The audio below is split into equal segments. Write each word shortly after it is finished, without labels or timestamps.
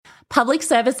Public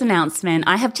service announcement.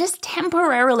 I have just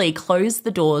temporarily closed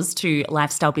the doors to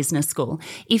Lifestyle Business School.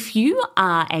 If you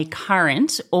are a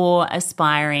current or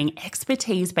aspiring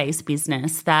expertise-based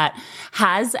business that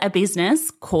has a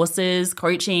business, courses,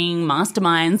 coaching,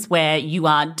 masterminds where you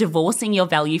are divorcing your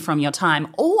value from your time,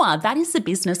 or that is the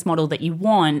business model that you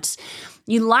want,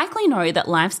 you likely know that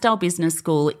Lifestyle Business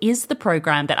School is the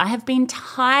program that I have been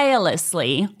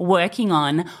tirelessly working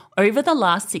on over the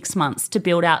last 6 months to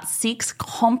build out 6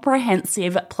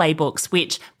 comprehensive playbooks,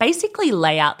 which basically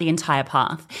lay out the entire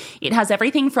path. It has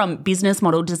everything from business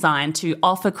model design to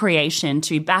offer creation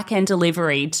to back-end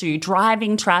delivery to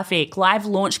driving traffic, live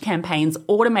launch campaigns,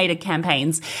 automated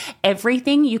campaigns,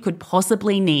 everything you could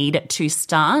possibly need to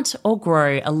start or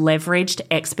grow a leveraged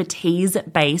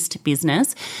expertise-based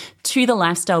business to the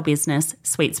lifestyle business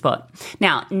sweet spot.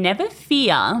 Now, never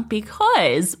fear,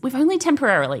 because we've only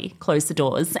temporarily closed the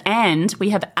doors and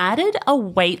we have added a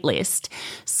wait list.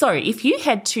 So if you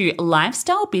head to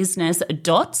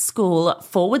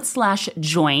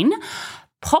lifestylebusiness.school/join,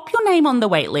 pop your name on the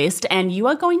wait list and you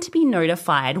are going to be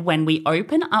notified when we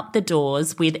open up the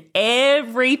doors with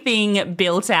everything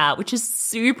built out, which is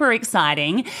super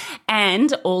exciting,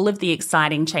 and all of the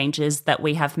exciting changes that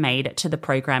we have made to the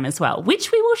program as well,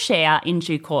 which we will share in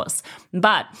due course.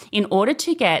 But in order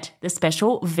to get the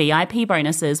special VIP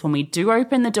bonuses when we do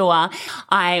open the door,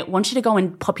 I want you to go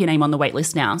and pop your name on the wait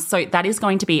list now. So that is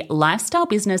going to be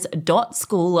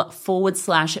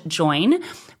lifestylebusiness.school/join.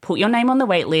 Put your name on the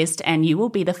wait list and you will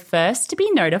be the first to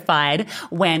be notified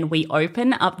when we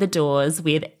open up the doors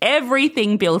with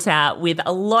everything built out, with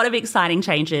a lot of exciting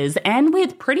changes and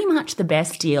with pretty much the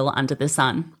best deal under the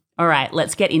sun. All right,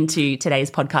 let's get into today's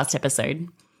podcast episode.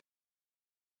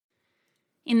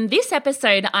 In this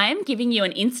episode, I am giving you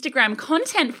an Instagram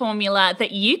content formula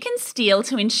that you can steal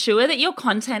to ensure that your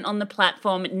content on the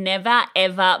platform never,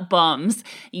 ever bombs.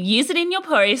 Use it in your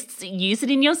posts, use it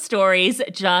in your stories,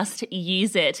 just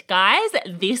use it. Guys,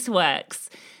 this works.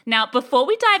 Now, before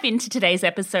we dive into today's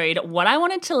episode, what I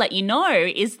wanted to let you know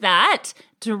is that,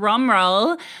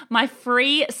 drumroll, my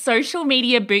free social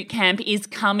media bootcamp is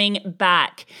coming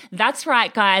back. That's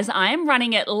right, guys. I am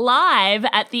running it live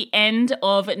at the end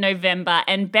of November.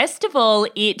 And best of all,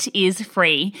 it is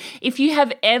free. If you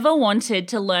have ever wanted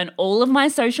to learn all of my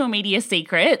social media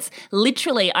secrets,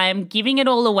 literally, I am giving it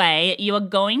all away. You are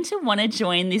going to want to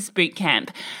join this bootcamp.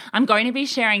 I'm going to be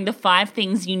sharing the 5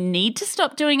 things you need to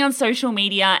stop doing on social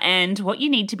media and what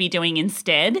you need to be doing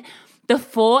instead, the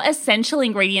 4 essential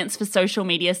ingredients for social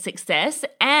media success,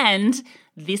 and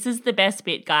this is the best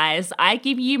bit, guys. I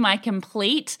give you my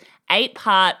complete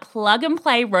 8-part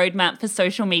plug-and-play roadmap for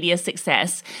social media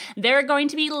success. There are going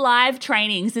to be live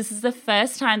trainings. This is the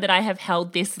first time that I have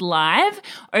held this live.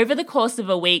 Over the course of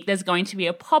a week, there's going to be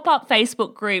a pop-up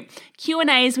Facebook group,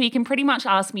 Q&As where you can pretty much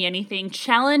ask me anything,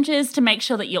 challenges to make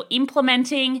sure that you're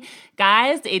implementing.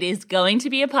 Guys, it is going to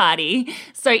be a party.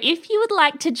 So if you would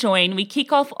like to join, we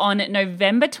kick off on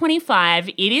November 25.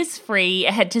 It is free.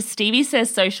 Head to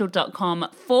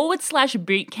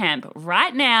steviesayssocial.com/bootcamp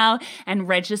right now and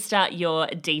register your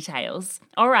details.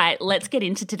 All right, let's get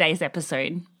into today's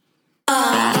episode.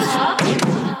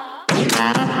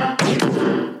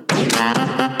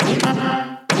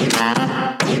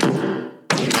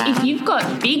 If you've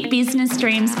got big business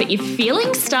dreams, but you're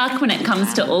feeling stuck when it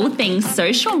comes to all things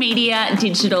social media,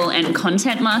 digital, and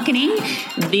content marketing,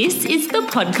 this is the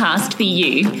podcast for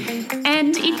you.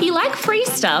 And if you like free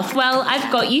stuff, well,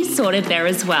 I've got you sorted there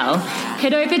as well.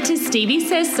 Head over to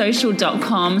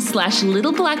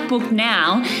steviesayssocial.com/littleblackbook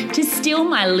now to steal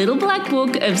my little black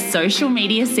book of social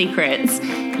media secrets.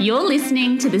 You're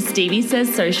listening to the Stevie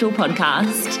Says Social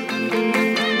podcast.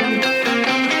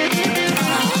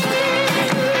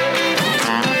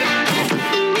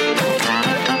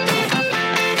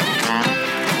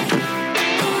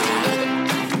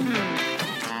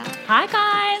 Hi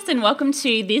guys, and welcome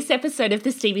to this episode of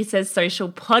the Stevie Says Social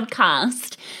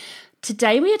podcast.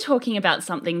 Today we are talking about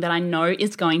something that I know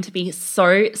is going to be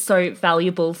so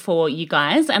valuable for you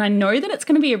guys, and I know that it's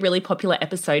going to be a really popular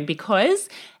episode because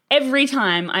every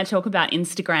time I talk about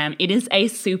Instagram, it is a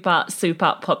super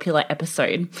popular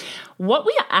episode. What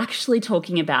we are actually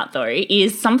talking about, though,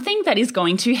 is something that is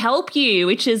going to help you,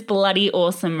 which is bloody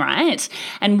awesome, right?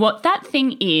 And what that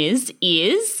thing is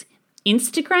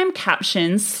Instagram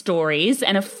captions, stories,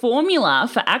 and a formula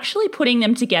for actually putting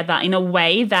them together in a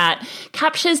way that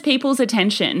captures people's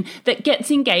attention, that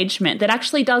gets engagement, that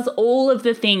actually does all of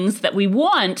the things that we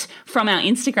want from our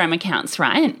Instagram accounts,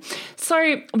 right?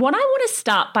 So what I want to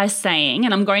start by saying,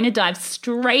 and I'm going to dive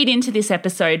straight into this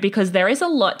episode because there is a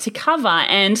lot to cover,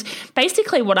 and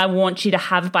basically what I want you to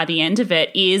have by the end of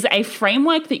it is a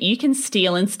framework that you can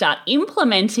steal and start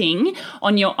implementing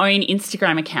on your own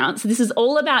Instagram account. So this is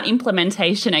all about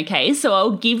implementation, okay? So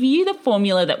I'll give you the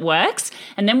formula that works,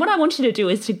 and then what I want you to do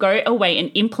is to go away and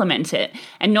implement it.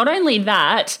 And not only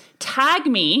that, tag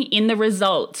me in the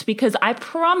results because I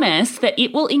promise that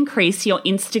it will increase your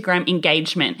Instagram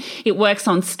engagement. It works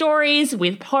on stories,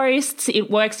 with posts, it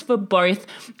works for both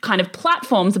kind of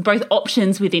platforms, both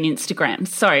options within Instagram.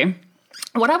 So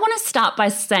what I want to start by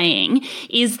saying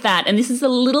is that, and this is a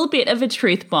little bit of a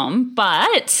truth bomb,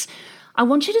 but I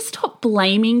want you to stop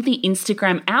blaming the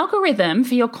Instagram algorithm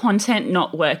for your content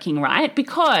not working, right?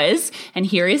 Because, and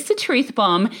here is the truth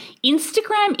bomb,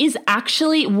 Instagram is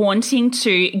actually wanting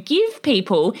to give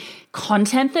people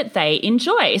content that they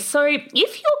enjoy. So if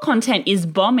your content is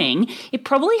bombing, it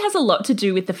probably has a lot to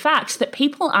do with the fact that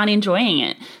people aren't enjoying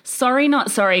it. Sorry,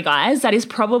 not sorry, guys. That is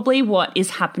probably what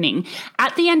is happening.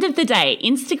 At the end of the day,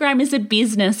 Instagram is a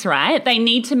business, right? They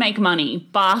need to make money.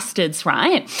 Bastards,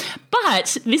 right?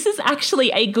 But this is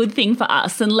actually a good thing for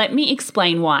us, and let me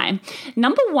explain why.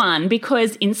 Number one,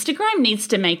 because Instagram needs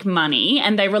to make money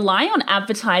and they rely on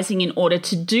advertising in order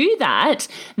to do that,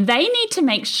 they need to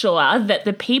make sure that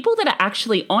the people that are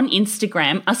actually on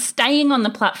Instagram are staying on the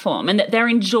platform and that they're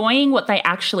enjoying what they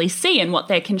actually see and what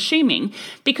they're consuming.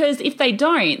 Because if they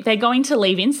don't, they're going to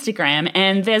leave Instagram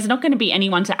and there's not going to be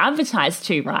anyone to advertise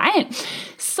to, right?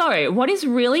 So what is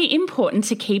really important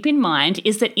to keep in mind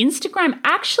is that Instagram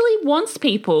actually wants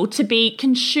people to be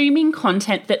consuming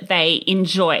content that they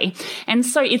enjoy. And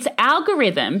so its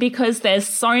algorithm, because there's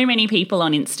so many people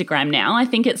on Instagram now, I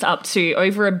think it's up to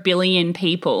over 1 billion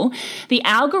people, the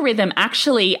algorithm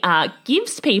actually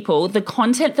gives people the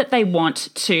content that they want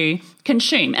to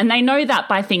consume. And they know that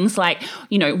by things like,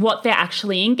 what they're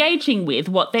actually engaging with,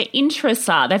 what their interests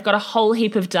are. They've got a whole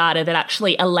heap of data that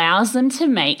actually allows them to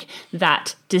make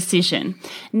that decision.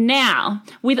 Now,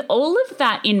 with all of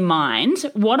that in mind,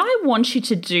 what I want you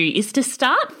to do is to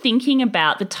start thinking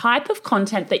about the type of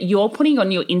content that you're putting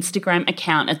on your Instagram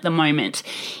account at the moment.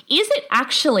 Is it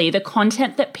actually the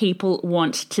content that people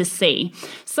want to see?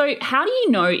 So how do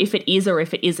you know if it is or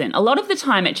if it isn't? A lot of the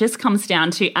time it just comes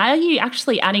down to, are you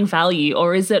actually adding value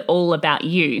or is it all about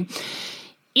you?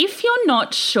 If you're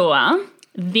not sure,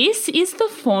 this is the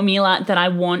formula that I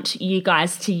want you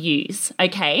guys to use,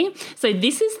 okay? So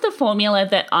this is the formula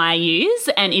that I use,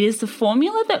 and it is the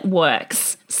formula that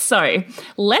works. So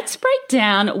let's break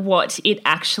down what it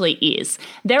actually is.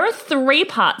 There are 3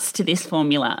 parts to this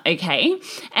formula, okay?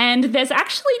 And there's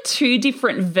actually 2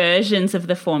 different versions of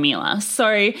the formula.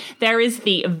 So there is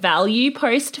the value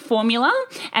post formula,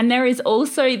 and there is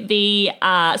also the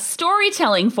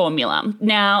storytelling formula.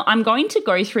 Now, I'm going to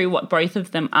go through what both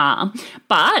of them are,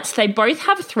 but they both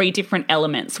have 3 different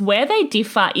elements. Where they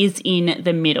differ is in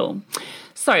the middle.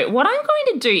 So what I'm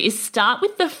going to do is start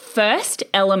with the first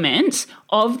element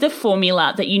of the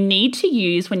formula that you need to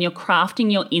use when you're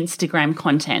crafting your Instagram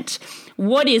content.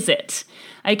 What is it?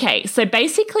 Okay, so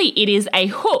basically it is a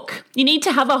hook. You need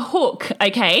to have a hook,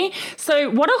 okay? So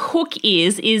what a hook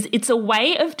is it's a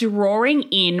way of drawing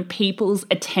in people's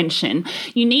attention.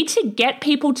 You need to get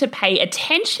people to pay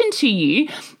attention to you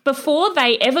before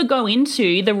they ever go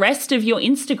into the rest of your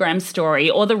Instagram story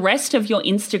or the rest of your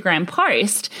Instagram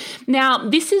post. Now,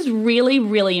 this is really,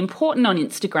 really important on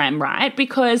Instagram, right?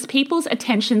 Because people's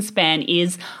attention span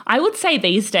is, I would say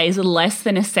these days, less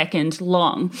than a second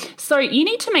long. So you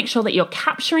need to make sure that you're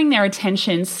capturing their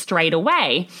attention straight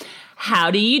away. How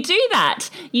do you do that?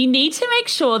 You need to make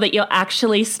sure that you're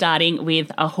actually starting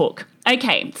with a hook.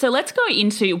 Okay, so let's go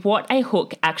into what a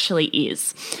hook actually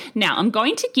is. Now, I'm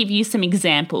going to give you some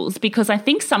examples because I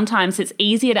think sometimes it's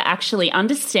easier to actually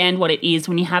understand what it is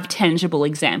when you have tangible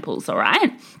examples, all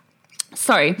right?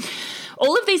 So,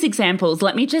 all of these examples,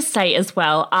 let me just say as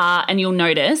well, and you'll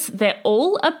notice, they're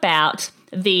all about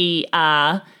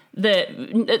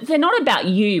they're not about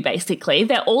you, basically.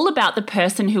 They're all about the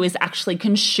person who is actually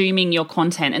consuming your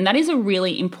content. And that is a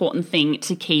really important thing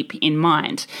to keep in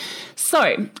mind.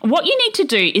 So what you need to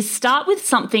do is start with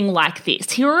something like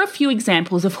this. Here are a few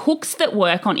examples of hooks that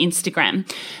work on Instagram.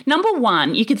 Number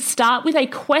 1, you could start with a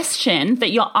question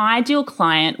that your ideal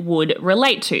client would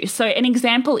relate to. So an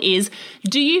example is,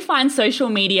 do you find social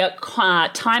media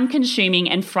time consuming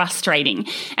and frustrating?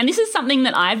 And this is something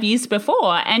that I've used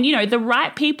before. And, the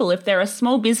right people people, if they're a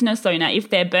small business owner, if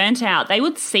they're burnt out, they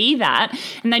would see that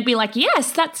and they'd be like,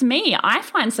 yes, that's me. I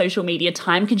find social media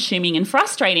time consuming and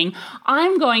frustrating.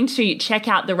 I'm going to check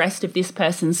out the rest of this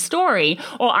person's story,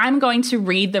 or I'm going to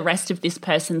read the rest of this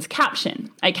person's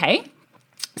caption. Okay.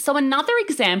 So another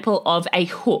example of a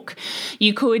hook,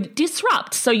 you could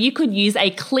disrupt. So you could use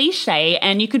a cliche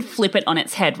and you could flip it on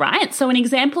its head, right? So an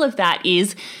example of that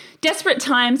is desperate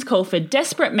times call for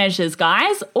desperate measures,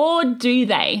 guys, or do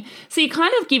they? So you're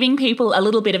kind of giving people a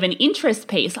little bit of an interest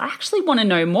piece. I actually want to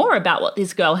know more about what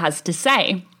this girl has to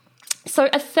say. So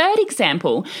a third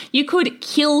example, you could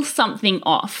kill something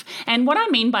off. And what I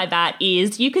mean by that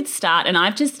is you could start, and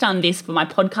I've just done this for my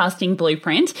podcasting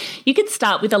blueprint, you could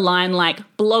start with a line like,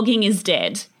 blogging is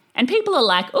dead. And people are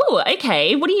like, oh,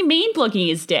 okay, what do you mean blogging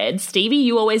is dead? Stevie,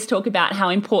 you always talk about how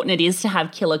important it is to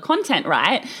have killer content,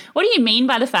 right? What do you mean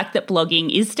by the fact that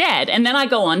blogging is dead? And then I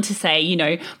go on to say,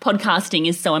 podcasting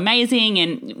is so amazing,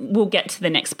 and we'll get to the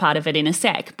next part of it in a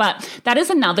sec. But that is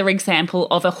another example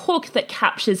of a hook that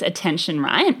captures attention,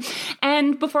 right?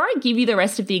 And before I give you the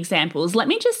rest of the examples, let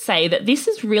me just say that this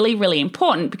is really, really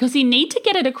important because you need to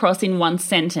get it across in one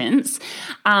sentence.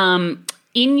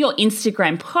 In your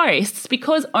Instagram posts,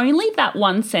 because only that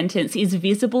one sentence is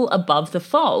visible above the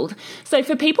fold. So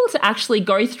for people to actually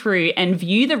go through and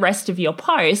view the rest of your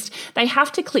post, they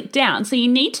have to click down. So you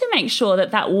need to make sure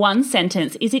that that one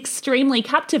sentence is extremely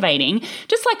captivating,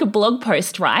 just like a blog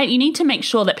post, right? You need to make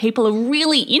sure that people are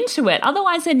really into it.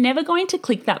 Otherwise, they're never going to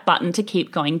click that button to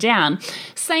keep going down.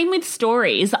 Same with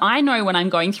stories. I know when I'm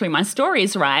going through my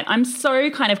stories, right, I'm so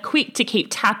kind of quick to keep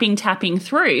tapping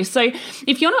through. So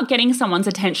if you're not getting someone's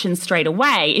attention straight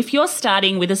away, if you're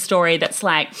starting with a story that's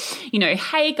like,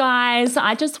 hey guys,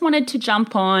 I just wanted to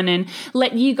jump on and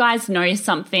let you guys know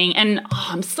something, and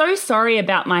I'm so sorry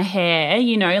about my hair,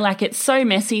 it's so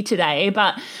messy today,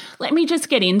 but let me just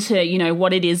get into,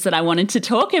 what it is that I wanted to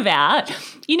talk about.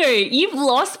 You've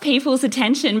lost people's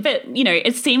attention, but,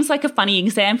 it seems like a funny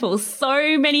example.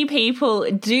 So many people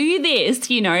do this,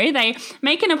 they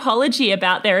make an apology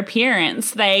about their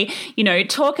appearance. They,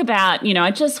 talk about,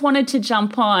 I just wanted to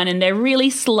jump on, and they're really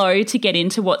slow to get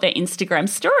into what their Instagram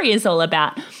story is all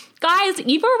about. Guys,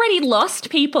 you've already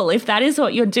lost people if that is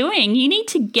what you're doing. You need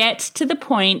to get to the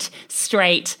point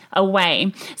straight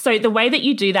away. So the way that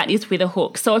you do that is with a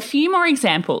hook. So a few more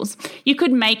examples. You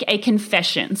could make a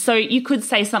confession. So you could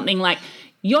say something like,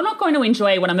 you're not going to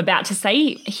enjoy what I'm about to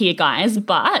say here, guys,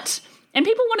 but... And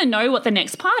people want to know what the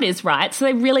next part is, right? So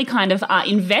they really kind of are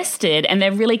invested and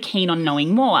they're really keen on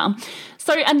knowing more.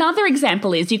 So another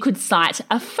example is you could cite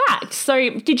a fact. So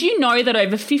did you know that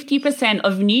over 50%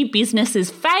 of new businesses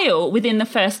fail within the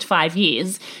first 5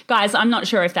 years? Guys, I'm not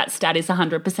sure if that stat is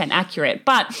 100% accurate,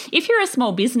 but if you're a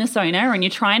small business owner and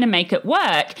you're trying to make it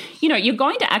work, you're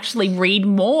going to actually read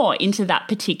more into that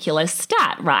particular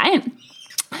stat, right?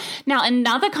 Now,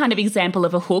 another kind of example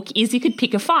of a hook is you could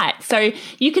pick a fight. So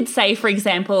you could say, for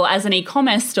example, as an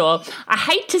e-commerce store, I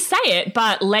hate to say it,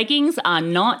 but leggings are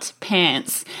not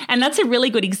pants. And that's a really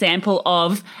good example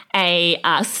of a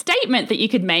statement that you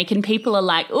could make, and people are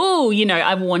like, oh,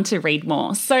 I want to read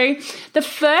more. So the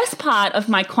first part of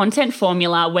my content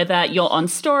formula, whether you're on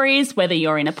stories, whether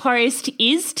you're in a post,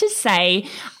 is to say,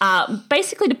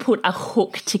 basically to put a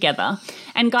hook together.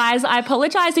 And guys, I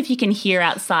apologize if you can hear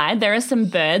outside. There are some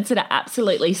birds that are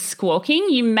absolutely squawking.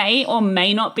 You may or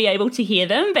may not be able to hear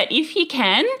them, but if you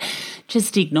can,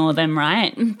 just ignore them,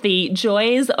 right? The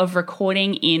joys of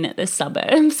recording in the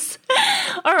suburbs.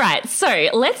 All right, so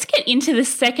let's get into the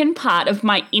second part of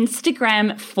my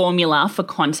Instagram formula for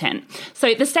content.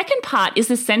 So the second part is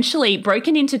essentially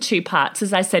broken into two parts,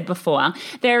 as I said before.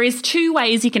 There is two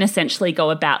ways you can essentially go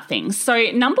about things. So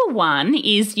number one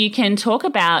is you can talk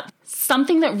about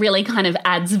something that really kind of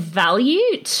adds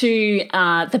value to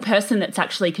the person that's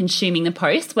actually consuming the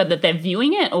post, whether they're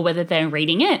viewing it or whether they're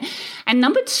reading it. And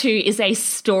number two is a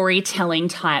storytelling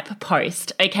type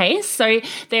post, okay? So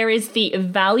there is the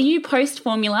value post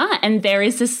formula and there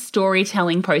is a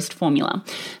storytelling post formula.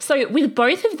 So with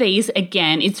both of these,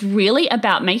 again, it's really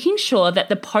about making sure that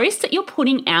the posts that you're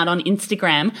putting out on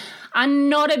Instagram are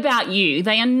not about you.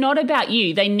 They are not about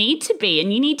you. They need to be,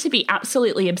 and you need to be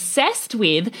absolutely obsessed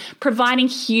with providing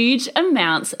huge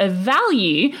amounts of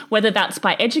value, whether that's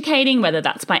by educating, whether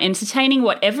that's by entertaining,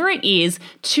 whatever it is,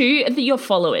 to your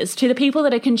followers, to the people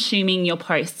that are consuming your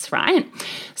posts, right?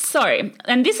 So,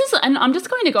 and I'm just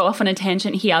going to go off on a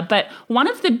tangent here, but one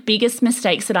of the biggest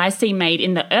mistakes that I see made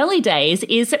in the early days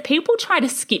is that people try to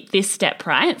skip this step,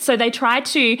 right? So they try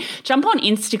to jump on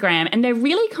Instagram and they're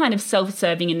really kind of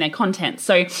self-serving in their content.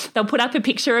 So they'll put up a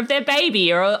picture of their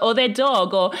baby or their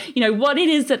dog or, what it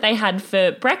is that they had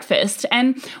for breakfast. And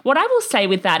what I will say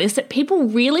with that is that people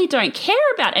really don't care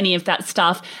about any of that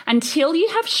stuff until you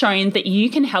have shown that you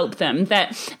can help them, that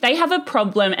they have a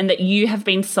problem and that you have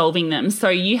been solving them. So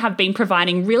you have been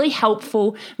providing really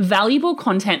helpful, valuable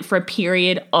content for a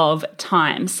period of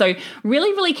time. So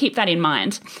really, really keep that in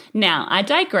mind. Now, I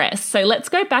digress. So let's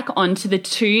go back on to the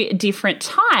two different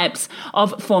types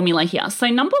of formula here. So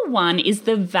number one is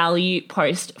the value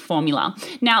post formula.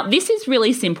 Now, this is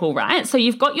really simple, right? So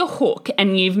you've got your hook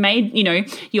and you've made,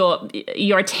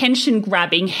 your attention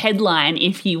grabbing headline,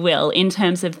 if you will, in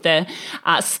terms of the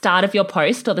start of your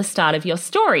post or the start of your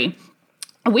story.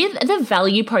 With the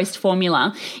value post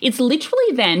formula, it's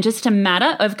literally then just a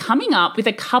matter of coming up with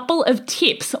a couple of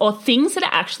tips or things that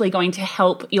are actually going to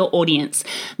help your audience.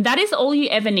 That is all you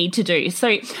ever need to do.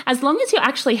 So as long as you're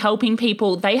actually helping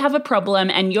people, they have a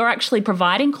problem and you're actually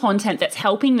providing content that's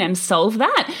helping them solve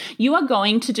that, you are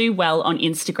going to do well on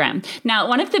Instagram. Now,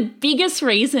 one of the biggest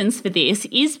reasons for this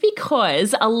is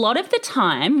because a lot of the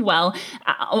time,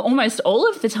 almost all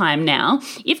of the time now,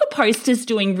 if a post is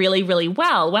doing really, really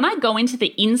well, when I go into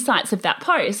the insights of that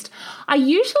post, I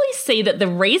usually see that the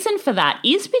reason for that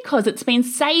is because it's been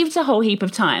saved a whole heap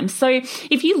of times. So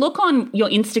if you look on your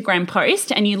Instagram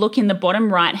post and you look in the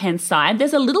bottom right-hand side,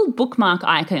 there's a little bookmark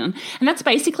icon. And that's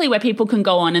basically where people can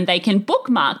go on and they can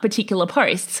bookmark particular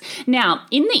posts. Now,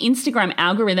 in the Instagram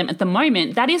algorithm at the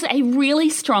moment, that is a really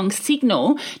strong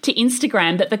signal to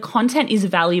Instagram that the content is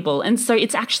valuable. And so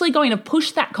it's actually going to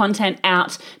push that content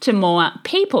out to more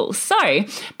people. So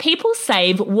people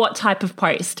save what type of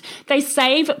post? They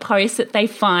save posts that they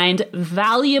find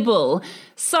valuable.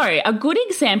 So a good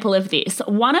example of this,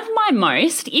 one of my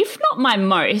most, if not my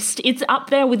most, it's up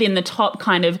there within the top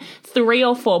kind of 3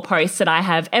 or 4 posts that I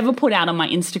have ever put out on my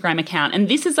Instagram account. And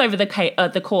this is over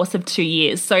the course of 2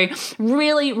 years. So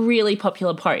really, really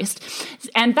popular post.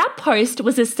 And that post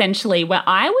was essentially where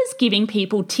I was giving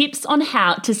people tips on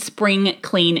how to spring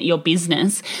clean your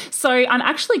business. So I'm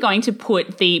actually going to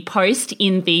put the post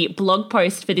in the blog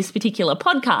post for this particular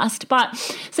podcast, but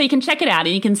so you can check it out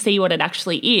and you can see what it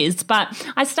actually is. But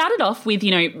I started off with,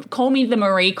 call me the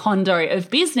Marie Kondo of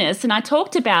business. And I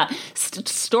talked about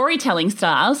storytelling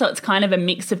style. So it's kind of a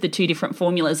mix of the two different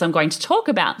formulas I'm going to talk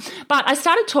about. But I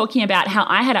started talking about how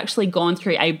I had actually gone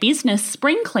through a business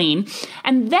spring clean.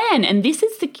 And then, and this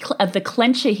is the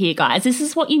clencher here, guys, this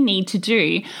is what you need to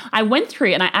do. I went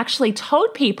through and I actually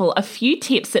told people a few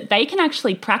tips that they can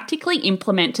actually practically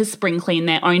implement to spring clean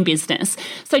their own business.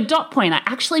 So dot point, I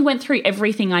actually went through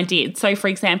everything I did. So for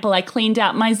example, I cleaned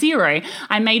out my Xero.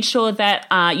 I made sure that,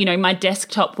 my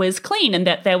desktop was clean and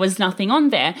that there was nothing on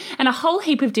there, and a whole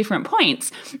heap of different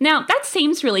points. Now, that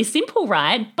seems really simple,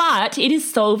 right? But it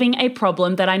is solving a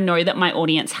problem that I know that my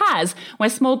audience has. We're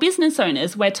small business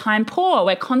owners, we're time poor,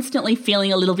 we're constantly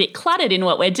feeling a little bit cluttered in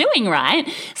what we're doing, right?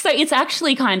 So it's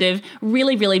actually kind of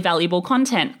really, really valuable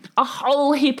content. A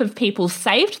whole heap of people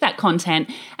saved that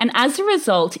content, and as a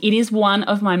result, it is one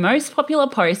of my most popular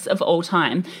posts of all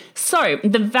time. So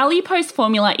the value post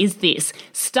formula is this.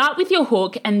 Start with your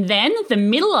hook, and then the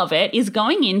middle of it is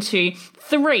going into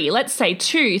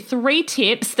 3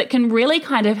 tips that can really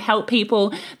kind of help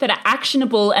people that are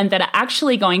actionable and that are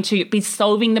actually going to be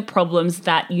solving the problems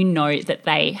that you know that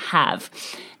they have.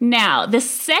 Now, the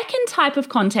second type of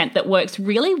content that works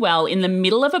really well in the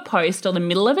middle of a post or the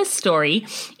middle of a story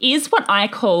is what I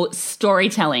call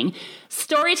storytelling.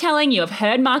 Storytelling, you have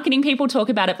heard marketing people talk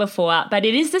about it before, but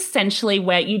it is essentially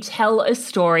where you tell a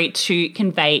story to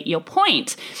convey your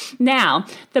point. Now,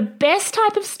 the best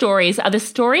type of stories are the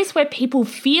stories where people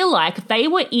feel like they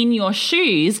were in your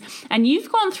shoes and you've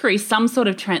gone through some sort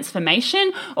of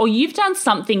transformation or you've done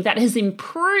something that has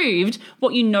improved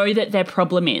what you know that their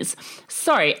problem is.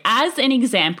 So, as an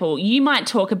example, you might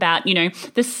talk about,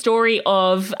 the story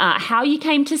of how you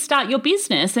came to start your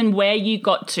business and where you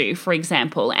got to, for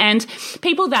example. And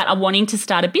people that are wanting to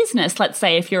start a business, let's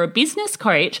say if you're a business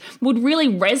coach, would really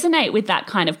resonate with that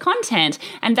kind of content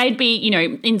and they'd be,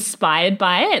 inspired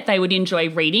by it. They would enjoy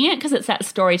reading it because it's that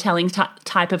storytelling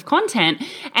type of content.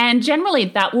 And generally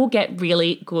that will get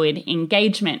really good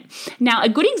engagement. Now, a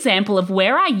good example of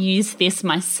where I use this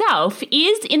myself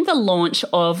is in the launch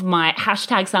of my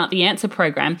Hashtags Aren't the Answer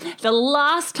program, the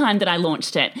last time that I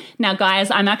launched it. Now, guys,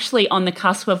 I'm actually on the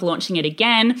cusp of launching it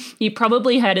again. You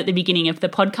probably heard at the beginning of the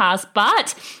podcast,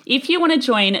 but if you want to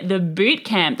join the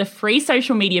bootcamp, the free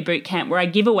social media bootcamp where I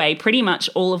give away pretty much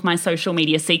all of my social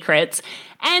media secrets,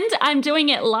 and I'm doing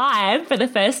it live for the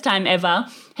first time ever,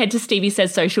 head to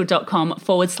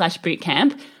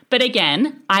steviesayssocial.com/bootcamp. But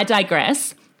again, I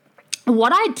digress.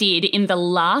 what I did in the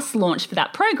last launch for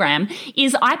that program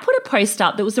is I put a post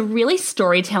up that was a really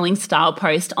storytelling style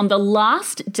post on the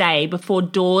last day before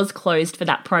doors closed for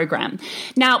that program.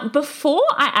 Now, before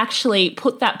I actually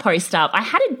put that post up, I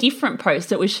had a different post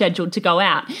that was scheduled to go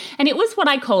out, and it was what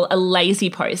I call a lazy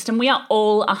post, and we are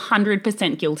all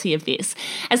 100% guilty of this.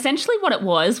 Essentially what it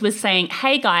was saying,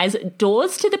 hey guys,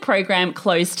 doors to the program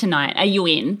close tonight. Are you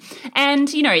in? And,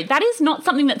 that is not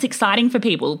something that's exciting for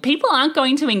people. People aren't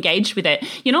going to engage with it.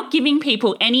 You're not giving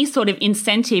people any sort of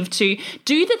incentive to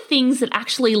do the things that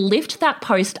actually lift that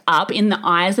post up in the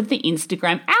eyes of the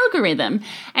Instagram algorithm.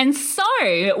 And so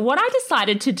what I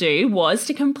decided to do was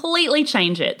to completely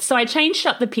change it. So I changed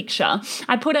up the picture.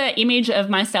 I put an image of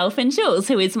myself and Jules,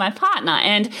 who is my partner,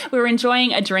 and we were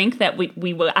enjoying a drink that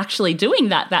we were actually doing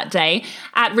that day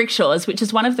at Rickshaw's, which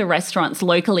is one of the restaurants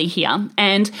locally here.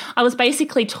 And I was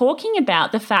basically talking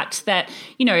about the fact that,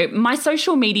 my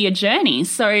social media journey.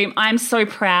 So I'm so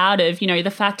proud of,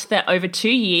 the fact that over 2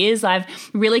 years, I've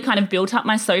really kind of built up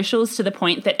my socials to the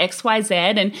point that XYZ.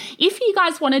 And if you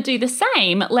guys want to do the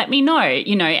same, let me know,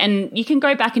 and you can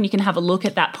go back and you can have a look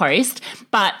at that post,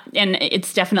 and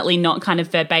it's definitely not kind of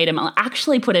verbatim. I'll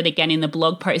actually put it again in the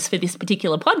blog post for this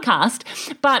particular podcast,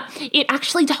 but it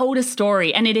actually told a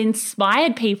story and it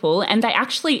inspired people and they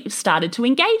actually started to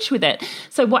engage with it.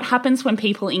 So what happens when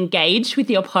people engage with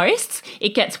your posts?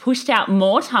 It gets pushed out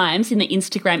more times in the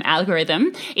Instagram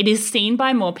algorithm. It is seen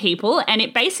by more people, and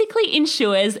it basically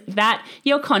ensures that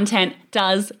your content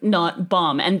does not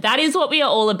bomb. And that is what we are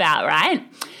all about, right?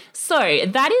 So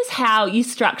that is how you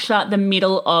structure the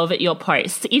middle of your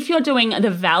posts. If you're doing the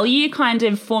value kind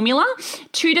of formula,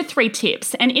 2 to 3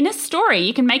 tips. And in a story,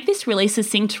 you can make this really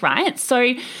succinct, right?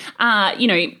 So,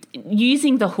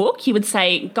 using the hook, you would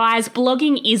say, guys,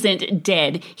 blogging isn't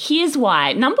dead. Here's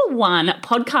why. Number 1,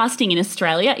 podcasting in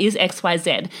Australia is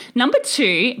XYZ. Number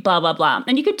 2, blah, blah, blah.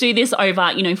 And you could do this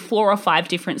over, 4 or 5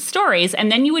 different stories.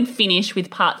 And then you would finish with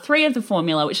part 3 of the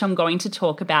formula, which I'm going to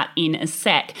talk about in a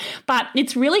sec. But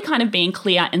it's really kind of being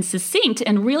clear and succinct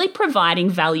and really providing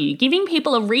value, giving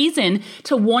people a reason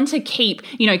to want to keep,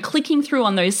 clicking through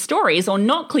on those stories or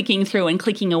not clicking through and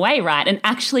clicking away, right? And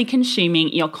actually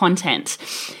consuming your content.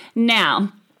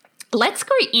 Now, let's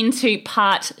go into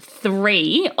part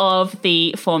 3 of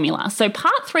the formula. So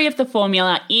part 3 of the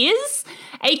formula is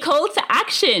a call to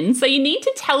action. So you need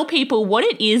to tell people what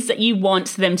it is that you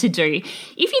want them to do.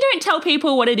 If you don't tell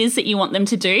people what it is that you want them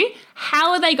to do,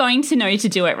 how are they going to know to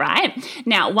do it, right?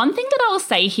 Now, one thing that I will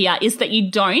say here is that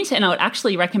you don't, and I would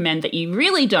actually recommend that you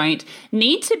really don't,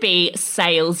 need to be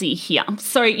salesy here.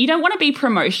 So you don't want to be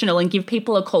promotional and give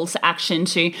people a call to action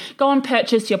to go and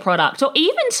purchase your product, or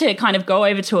even to kind of go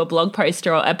over to a blog post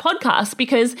or a podcast,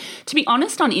 because to be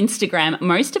honest, on Instagram,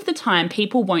 most of the time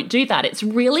people won't do that. It's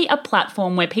really a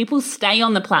platform where people stay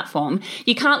on the platform.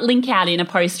 You can't link out in a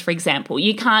post, for example.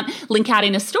 You can't link out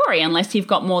in a story unless you've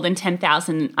got more than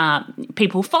 10,000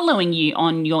 people following you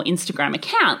on your Instagram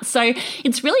account. So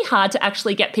it's really hard to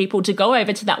actually get people to go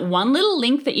over to that one little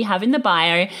link that you have in the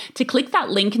bio, to click that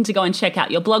link and to go and check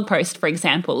out your blog post, for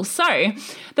example. So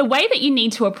the way that you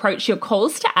need to approach your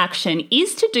calls to action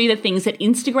is to do the things that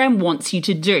Instagram wants you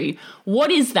to do. What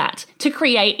is that? To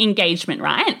create engagement,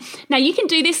 right? Now you can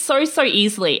do this so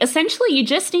easily. Essentially, you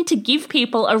just need to give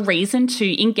people a reason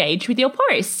to engage with your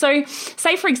posts. So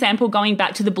say, for example, going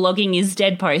back to the blogging is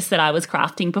dead post that I was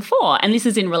crafting before, and this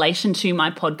is in relation to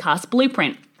my podcast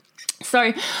blueprint.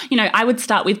 So, I would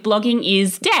start with blogging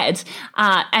is dead.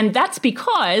 And that's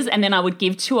because, and then I would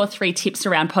give 2 or 3 tips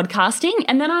around podcasting.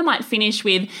 And then I might finish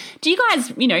with, do you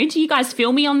guys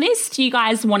feel me on this? Do you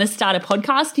guys want to start a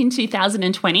podcast in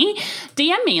 2020?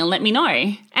 DM me and let me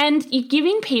know. And you're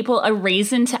giving people a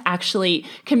reason to actually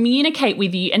communicate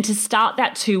with you and to start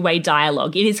that 2-way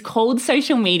dialogue. It is called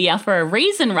social media for a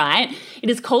reason, right? It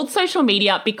is called social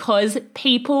media because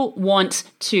people want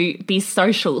to be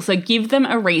social. So give them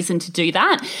a reason to do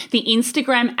that. The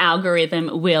Instagram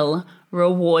algorithm will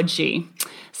reward you.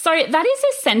 So that is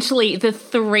essentially the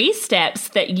 3 steps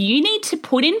that you need to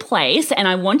put in place, and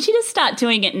I want you to start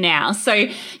doing it now. So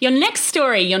your next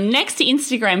story, your next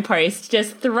Instagram post,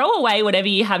 just throw away whatever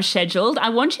you have scheduled. I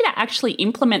want you to actually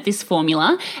implement this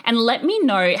formula and let me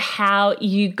know how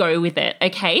you go with it,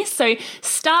 okay? So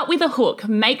start with a hook.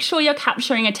 Make sure you're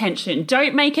capturing attention.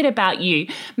 Don't make it about you.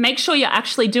 Make sure you're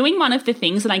actually doing one of the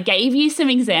things, and I gave you some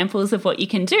examples of what you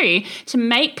can do to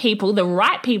make people, the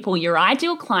right people, your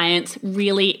ideal clients,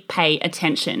 really really pay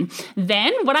attention.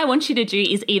 Then what I want you to do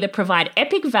is either provide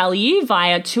epic value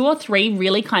via 2 or 3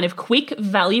 really kind of quick,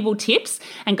 valuable tips.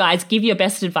 And guys, give your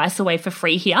best advice away for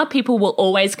free here. People will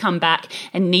always come back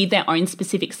and need their own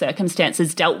specific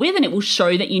circumstances dealt with, and it will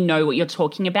show that you know what you're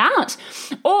talking about.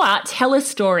 Or tell a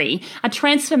story. A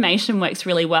transformation works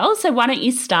really well. So why don't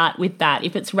you start with that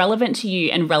if it's relevant to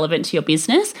you and relevant to your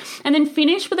business, and then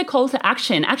finish with a call to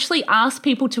action. Actually ask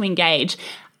people to engage.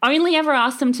 Only ever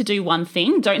ask them to do one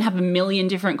thing. Don't have a million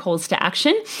different calls to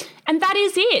action. And that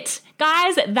is it.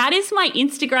 Guys, that is my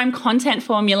Instagram content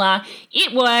formula.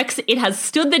 It works. It has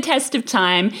stood the test of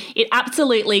time. It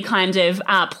absolutely kind of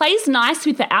plays nice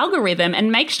with the algorithm,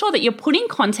 and make sure that you're putting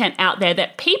content out there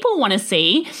that people want to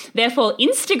see. Therefore,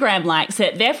 Instagram likes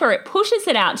it. Therefore, it pushes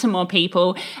it out to more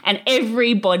people, and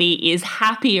everybody is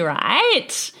happy,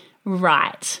 right?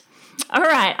 Right. All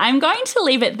right, I'm going to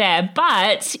leave it there.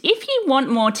 But if you want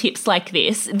more tips like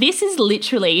this is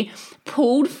literally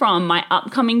pulled from my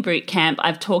upcoming bootcamp.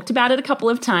 I've talked about it a couple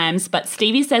of times, but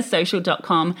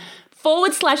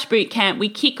steviesayssocial.com/bootcamp. We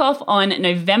kick off on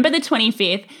November the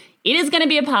 25th. It is going to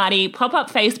be a party,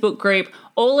 pop-up Facebook group,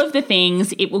 all of the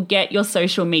things. It will get your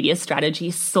social media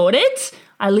strategy sorted.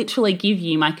 I literally give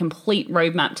you my complete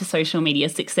roadmap to social media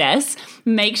success.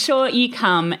 Make sure you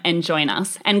come and join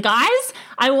us. And guys,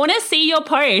 I want to see your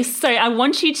posts. So I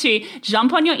want you to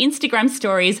jump on your Instagram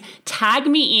stories, tag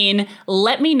me in,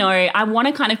 let me know. I want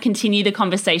to kind of continue the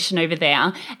conversation over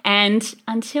there. And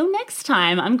until next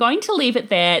time, I'm going to leave it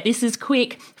there. This is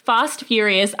quick, fast,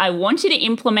 furious. I want you to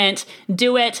implement,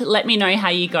 do it. Let me know how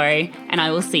you go, and I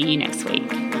will see you next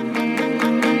week.